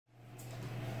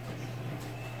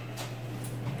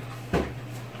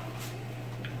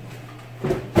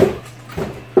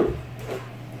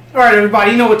Alright everybody,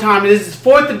 you know what time it is. It's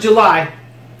 4th of July.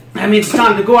 That means it's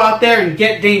time to go out there and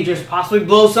get dangerous. Possibly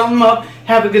blow something up,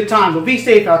 have a good time. But be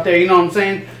safe out there, you know what I'm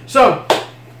saying? So,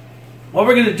 what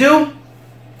we're going to do,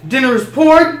 dinner is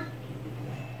poured.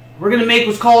 We're going to make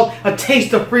what's called a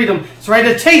taste of freedom. That's right,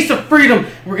 a taste of freedom.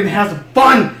 We're going to have some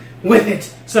fun with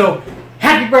it. So,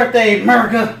 happy birthday,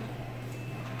 America.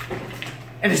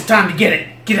 And it's time to get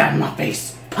it. Get out of my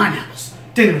face. Pineapples.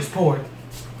 Dinner is poured.